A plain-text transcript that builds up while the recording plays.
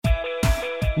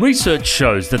Research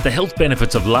shows that the health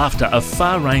benefits of laughter are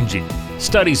far-ranging.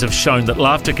 Studies have shown that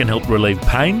laughter can help relieve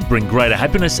pain, bring greater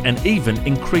happiness, and even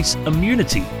increase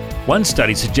immunity. One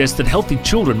study suggests that healthy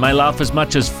children may laugh as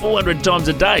much as 400 times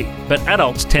a day, but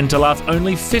adults tend to laugh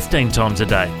only 15 times a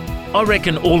day. I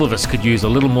reckon all of us could use a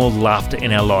little more laughter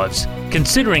in our lives,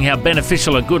 considering how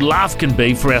beneficial a good laugh can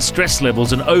be for our stress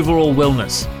levels and overall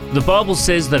wellness. The Bible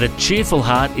says that a cheerful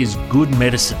heart is good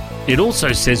medicine. It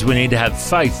also says we need to have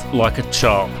faith like a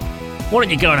child. Why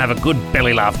don't you go and have a good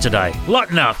belly laugh today?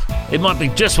 Lighten up. It might be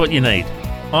just what you need.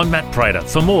 I'm Matt Prater.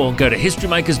 For more, go to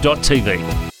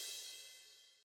historymakers.tv.